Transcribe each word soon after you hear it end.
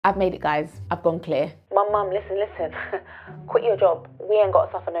I've made it, guys. I've gone clear. Mum, listen. Quit your job. We ain't got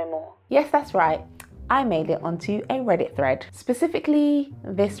to suffer no more. Yes, that's right. I made it onto a Reddit thread. Specifically,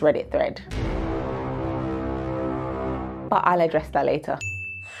 this Reddit thread. But I'll address that later.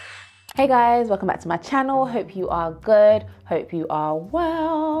 Hey guys, welcome back to my channel. Hope you are good. Hope you are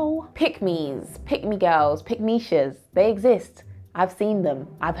well. Pick-me's, pick-me girls, pick-meishas, they exist. I've seen them.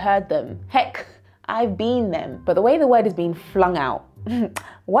 I've heard them. Heck, I've been them. But the way the word is being flung out,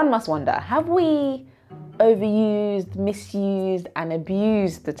 one must wonder, have we overused, misused, and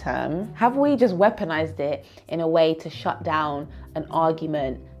abused the term? Have we just weaponized it in a way to shut down an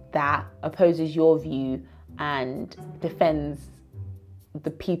argument that opposes your view and defends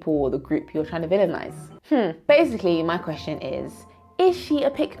the people or the group you're trying to villainize? Basically, my question is she a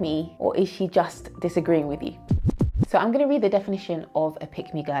pick-me or is she just disagreeing with you? So I'm going to read the definition of a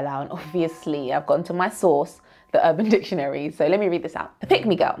pick-me girl out, and obviously I've gone to my source, the Urban Dictionary, so let me read this out. A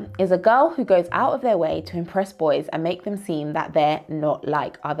pick-me girl is a girl who goes out of their way to impress boys and make them seem that they're not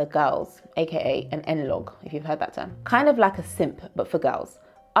like other girls, aka an N-log, if you've heard that term. Kind of like a simp, but for girls.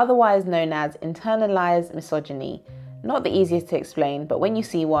 Otherwise known as internalized misogyny. Not the easiest to explain, but when you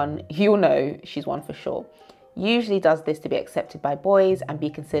see one, you'll know she's one for sure. Usually does this to be accepted by boys and be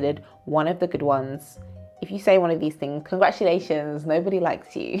considered one of the good ones. If you say one of these things, congratulations, nobody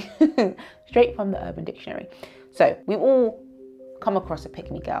likes you. Straight from the Urban Dictionary. So we've all come across a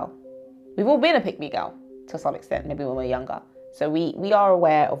pick-me girl. We've all been a pick-me girl to some extent, maybe when we're younger. So we are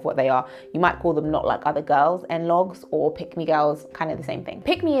aware of what they are. You might call them not like other girls, N-logs, or pick-me girls, kind of the same thing.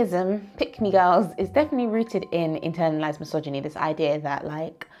 Pick-meism, pick-me girls, is definitely rooted in internalized misogyny. This idea that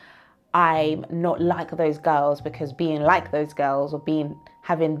like, I'm not like those girls because being like those girls or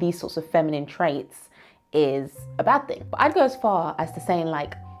having these sorts of feminine traits is a bad thing. But I'd go as far as to saying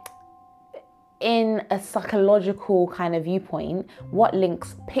like, in a psychological kind of viewpoint, what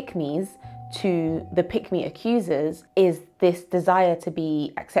links pick-me's to the pick-me accusers is this desire to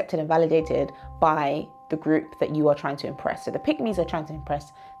be accepted and validated by the group that you are trying to impress. So the pick-me's are trying to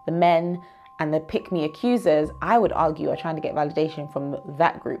impress the men, and the pick-me accusers, I would argue, are trying to get validation from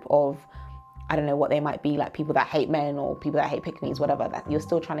that group of, I don't know what they might be, like people that hate men or people that hate pick-me's, whatever, that you're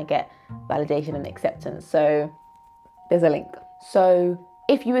still trying to get validation and acceptance. So there's a link. So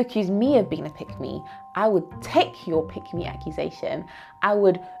if you accuse me of being a pick-me, I would take your pick-me accusation, I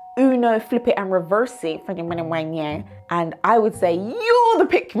would Uno, flip it and reverse it, and I would say, you're the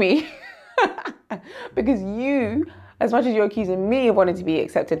pick-me. Because you, as much as you're accusing me of wanting to be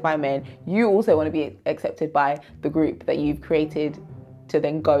accepted by men, you also want to be accepted by the group that you've created to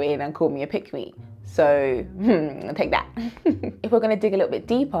then go in and call me a pick-me. So, take that. If we're going to dig a little bit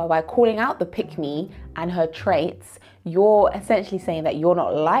deeper, by calling out the pick-me and her traits, you're essentially saying that you're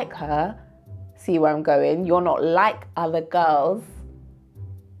not like her. See where I'm going? You're not like other girls,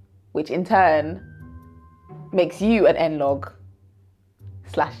 which in turn makes you an N-log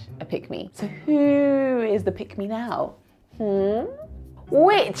 / a pick-me. So who is the pick-me now?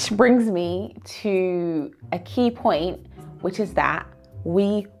 Which brings me to a key point, which is that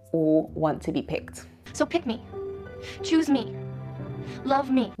we all want to be picked. So pick me, choose me, love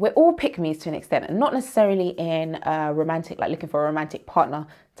me. We're all pick-me's to an extent, and not necessarily in a romantic, like looking for a romantic partner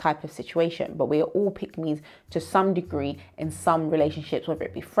type of situation, but we are all pick-me's to some degree in some relationships, whether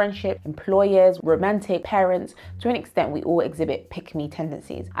it be friendship, employers, romantic, parents. To an extent, we all exhibit pick-me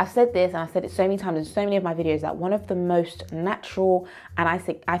tendencies. I've said this, and I've said it so many times in so many of my videos, that one of the most natural and I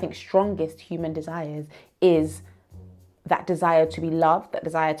think strongest human desires is that desire to be loved, that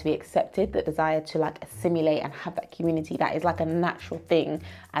desire to be accepted, that desire to like assimilate and have that community. That is like a natural thing.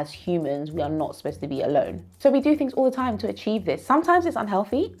 As humans, we are not supposed to be alone. So we do things all the time to achieve this. Sometimes it's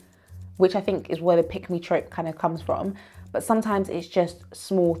unhealthy, which I think is where the pick-me trope kind of comes from. But sometimes it's just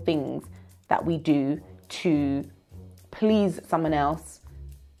small things that we do to please someone else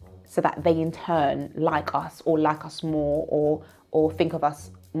so that they in turn like us or like us more or think of us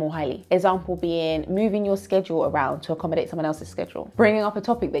more highly. Example being moving your schedule around to accommodate someone else's schedule. Bringing up a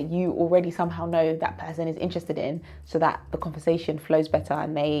topic that you already somehow know that person is interested in so that the conversation flows better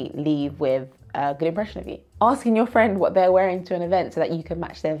and they leave with a good impression of you. Asking your friend what they're wearing to an event so that you can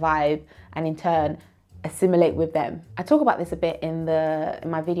match their vibe and in turn assimilate with them. I talk about this a bit in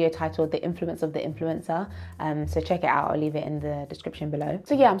my video titled The Influence of the Influencer, so check it out, I'll leave it in the description below.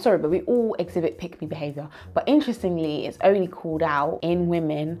 So yeah, I'm sorry, but we all exhibit pick-me behavior, but interestingly it's only called out in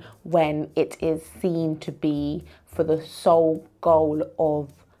women when it is seen to be for the sole goal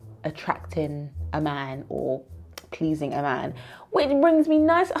of attracting a man or pleasing a man, which brings me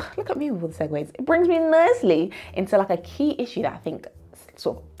look at me with all the segues. It brings me nicely into like a key issue that I think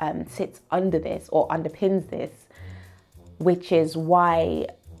sort of sits under this or underpins this, which is why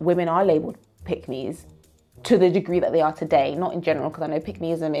women are labeled pick-me's to the degree that they are today, not in general, because I know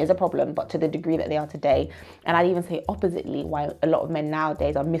pick-meism is a problem, but to the degree that they are today. And I'd even say oppositely, why a lot of men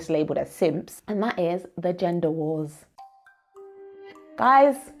nowadays are mislabeled as simps, and that is the gender wars.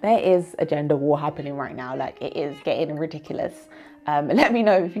 Guys, there is a gender war happening right now. Like, it is getting ridiculous. Let me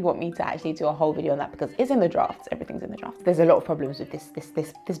know if you want me to actually do a whole video on that, because it's in the drafts. Everything's in the drafts. There's a lot of problems with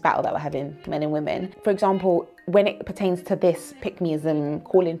this battle that we're having, men and women. For example, when it pertains to this pick-meism,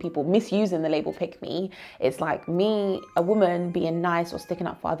 calling people, misusing the label pick-me, it's like me, a woman, being nice or sticking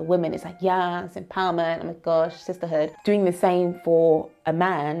up for other women. It's like, yeah, it's empowerment. Oh my gosh, sisterhood. Doing the same for a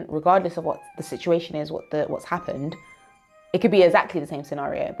man, regardless of what the situation is, what's happened. It could be exactly the same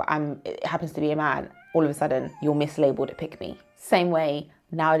scenario, but it happens to be a man. All of a sudden, you're mislabeled a pick-me. Same way,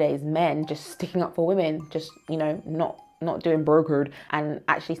 nowadays, men just sticking up for women, just, you know, not doing brokered and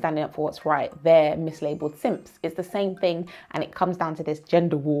actually standing up for what's right. They're mislabeled simps. It's the same thing, and it comes down to this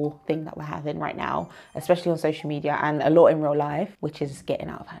gender war thing that we're having right now, especially on social media and a lot in real life, which is getting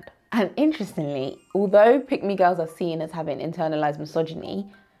out of hand. And interestingly, although pick-me girls are seen as having internalized misogyny,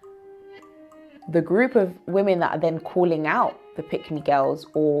 the group of women that are then calling out the pick-me girls,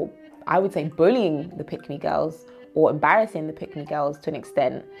 or I would say bullying the pick-me girls or embarrassing the pick-me girls to an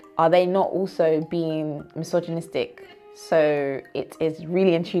extent, are they not also being misogynistic? So it is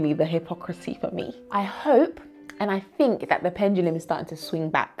really and truly the hypocrisy for me. I hope and I think that the pendulum is starting to swing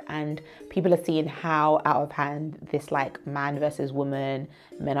back, and people are seeing how out of hand this like man versus woman,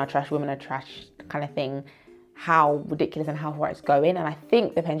 men are trash, women are trash kind of thing, how ridiculous and how far it's going. And I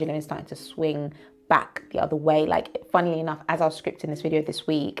think the pendulum is starting to swing back the other way. Like, funnily enough, as I was scripting this video this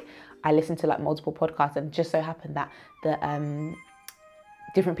week, I listened to like multiple podcasts, and just so happened that the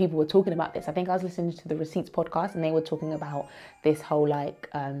different people were talking about this. I think I was listening to the Receipts podcast, and they were talking about this whole like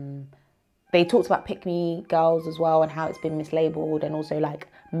they talked about pick-me girls as well, and how it's been mislabeled, and also like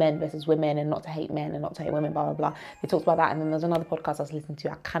men versus women, and not to hate men and not to hate women, blah blah blah. They talked about that. And then there's another podcast I was listening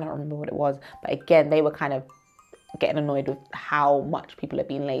to, I cannot remember what it was, but again, they were kind of getting annoyed with how much people are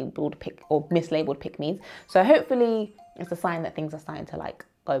being labeled mislabeled pick-me's. So hopefully it's a sign that things are starting to like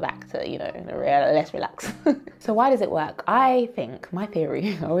go back to, you know, less relaxed. So why does it work? I think, my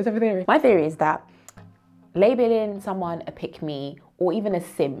theory, I always have a theory. My theory is that labeling someone a pick-me, or even a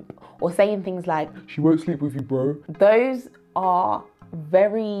simp, or saying things like, she won't sleep with you, bro, those are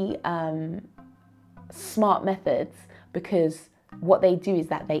very smart methods, because what they do is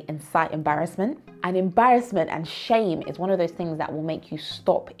that they incite embarrassment. And embarrassment and shame is one of those things that will make you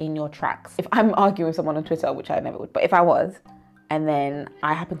stop in your tracks. If I'm arguing with someone on Twitter, which I never would, but if I was, and then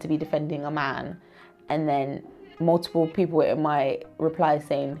I happen to be defending a man, and then multiple people in my replies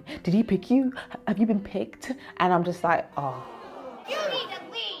saying, did he pick you? Have you been picked? And I'm just like, oh. You need to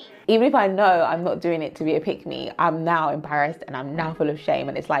leave. Even if I know I'm not doing it to be a pick-me, I'm now embarrassed and I'm now full of shame.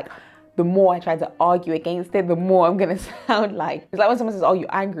 And it's like, the more I try to argue against it, the more I'm gonna sound like, it's like when someone says, oh,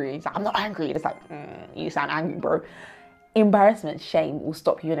 you're angry. It's like, I'm not angry. It's like, you sound angry, bro. Embarrassment, shame will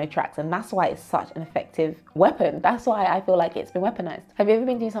stop you in your tracks. And that's why it's such an effective weapon. That's why I feel like it's been weaponized. Have you ever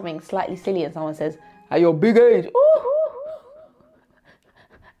been doing something slightly silly and someone says, at your big age,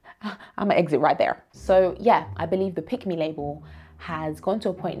 I'm gonna exit right there. So yeah, I believe the pick-me label has gone to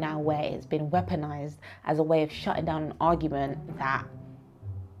a point now where it's been weaponized as a way of shutting down an argument that,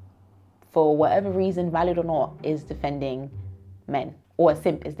 for whatever reason, valid or not, is defending men, or a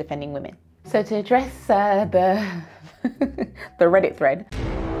simp is defending women. So to address the Reddit thread,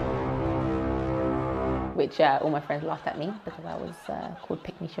 which all my friends laughed at me because I was called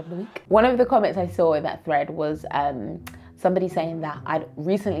pick-me-ish of the week. One of the comments I saw in that thread was somebody saying that I'd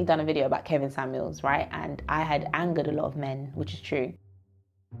recently done a video about Kevin Samuels, right? And I had angered a lot of men, which is true.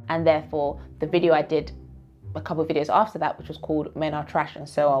 And therefore, the video I did a couple of videos after that, which was called Men Are Trash and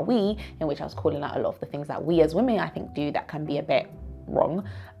So Are We, in which I was calling out a lot of the things that we as women, I think, do that can be a bit wrong.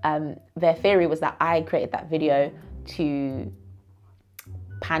 Their theory was that I created that video to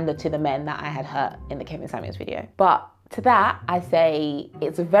pander to the men that I had hurt in the Kevin Samuels video. But to that, I say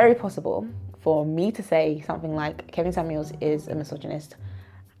it's very possible for me to say something like Kevin Samuels is a misogynist,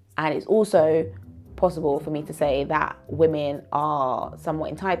 and it's also possible for me to say that women are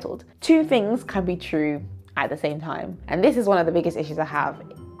somewhat entitled. Two things can be true at the same time. And this is one of the biggest issues I have,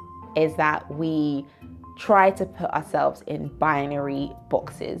 is that we try to put ourselves in binary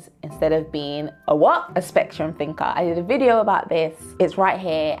boxes instead of being a spectrum thinker. I did a video about this. It's right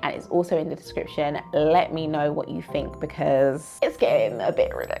here and it's also in the description. Let me know what you think, because it's getting a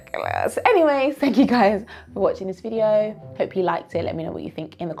bit ridiculous. Anyways, thank you guys for watching this video. Hope you liked it. Let me know what you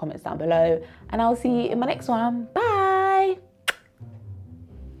think in the comments down below, and I'll see you in my next one. Bye.